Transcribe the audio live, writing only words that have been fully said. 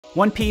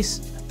One piece,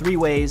 three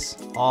ways,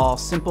 all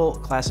simple,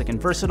 classic,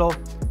 and versatile.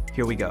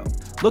 Here we go.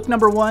 Look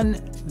number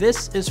one,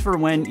 this is for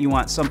when you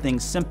want something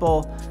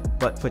simple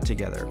but put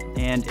together.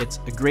 And it's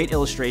a great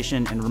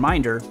illustration and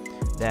reminder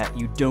that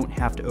you don't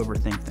have to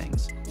overthink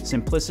things.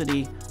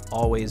 Simplicity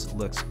always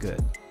looks good.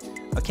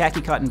 A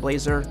khaki cotton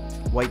blazer,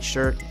 white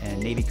shirt, and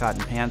navy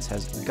cotton pants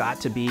has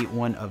got to be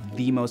one of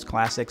the most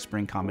classic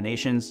spring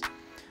combinations.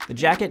 The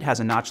jacket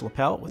has a notch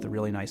lapel with a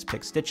really nice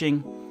pick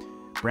stitching.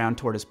 Brown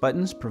tortoise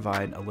buttons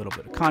provide a little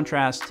bit of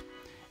contrast.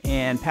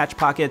 And patch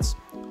pockets,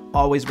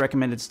 always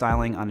recommended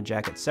styling on a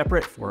jacket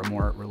separate for a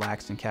more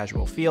relaxed and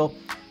casual feel,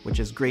 which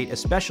is great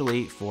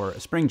especially for a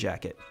spring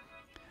jacket.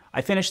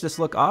 I finished this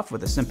look off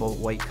with a simple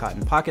white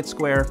cotton pocket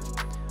square.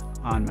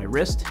 On my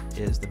wrist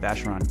is the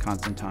Vacheron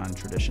Constantin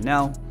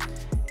Traditionnel.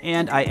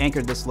 And I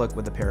anchored this look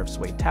with a pair of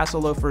suede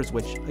tassel loafers,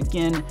 which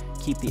again,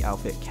 keep the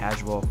outfit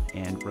casual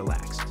and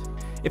relaxed.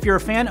 If you're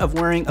a fan of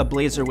wearing a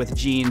blazer with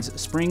jeans,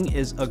 spring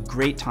is a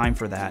great time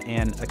for that,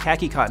 and a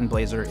khaki cotton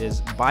blazer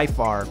is by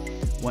far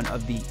one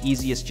of the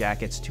easiest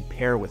jackets to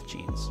pair with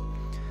jeans.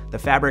 The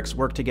fabrics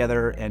work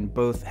together and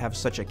both have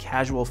such a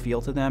casual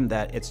feel to them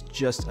that it's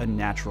just a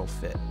natural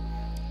fit.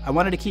 I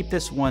wanted to keep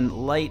this one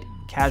light,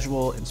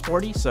 casual, and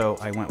sporty, so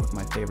I went with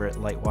my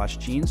favorite light wash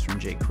jeans from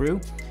J. Crew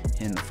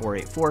in the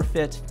 484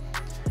 fit.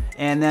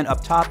 And then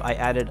up top, I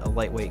added a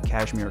lightweight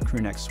cashmere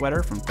crewneck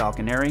sweater from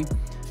Falconeri.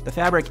 The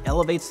fabric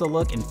elevates the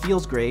look and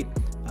feels great,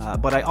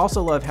 but I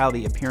also love how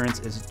the appearance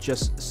is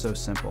just so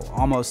simple,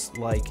 almost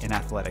like an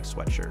athletic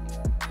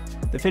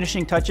sweatshirt. The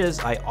finishing touches,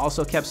 I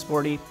also kept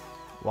sporty.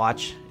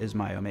 Watch is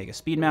my Omega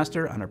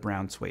Speedmaster on a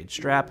brown suede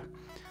strap.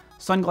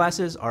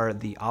 Sunglasses are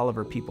the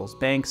Oliver Peoples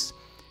Banks,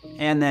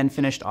 and then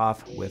finished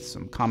off with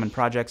some Common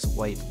Projects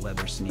white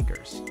leather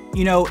sneakers.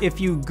 You know, if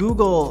you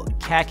Google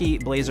khaki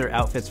blazer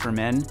outfits for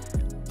men,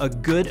 a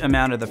good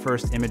amount of the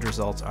first image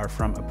results are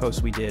from a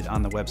post we did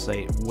on the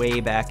website way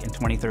back in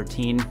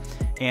 2013,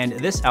 and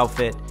this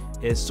outfit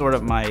is sort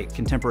of my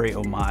contemporary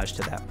homage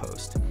to that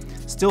post.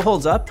 Still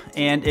holds up,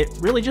 and it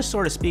really just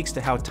sort of speaks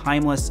to how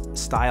timeless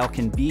style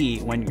can be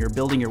when you're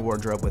building your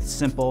wardrobe with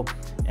simple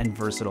and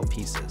versatile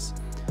pieces.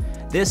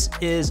 This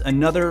is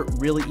another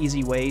really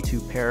easy way to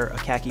pair a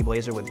khaki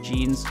blazer with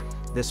jeans.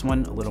 This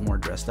one a little more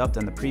dressed up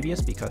than the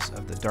previous because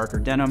of the darker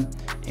denim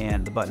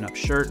and the button-up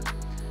shirt.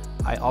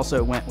 I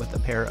also went with a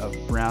pair of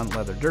brown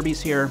leather derbies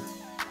here,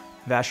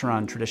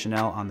 Vacheron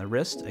Traditionnel on the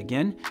wrist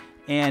again,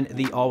 and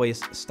the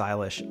always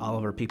stylish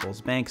Oliver Peoples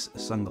Banks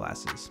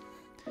sunglasses.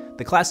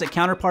 The classic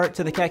counterpart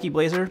to the khaki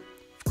blazer,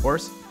 of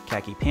course,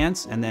 khaki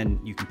pants, and then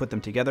you can put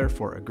them together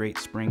for a great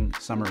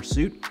spring-summer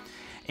suit.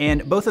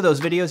 And both of those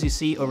videos you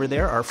see over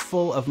there are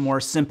full of more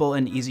simple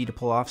and easy to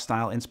pull off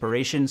style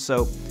inspiration,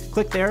 so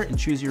click there and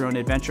choose your own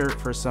adventure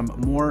for some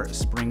more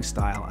spring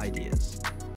style ideas.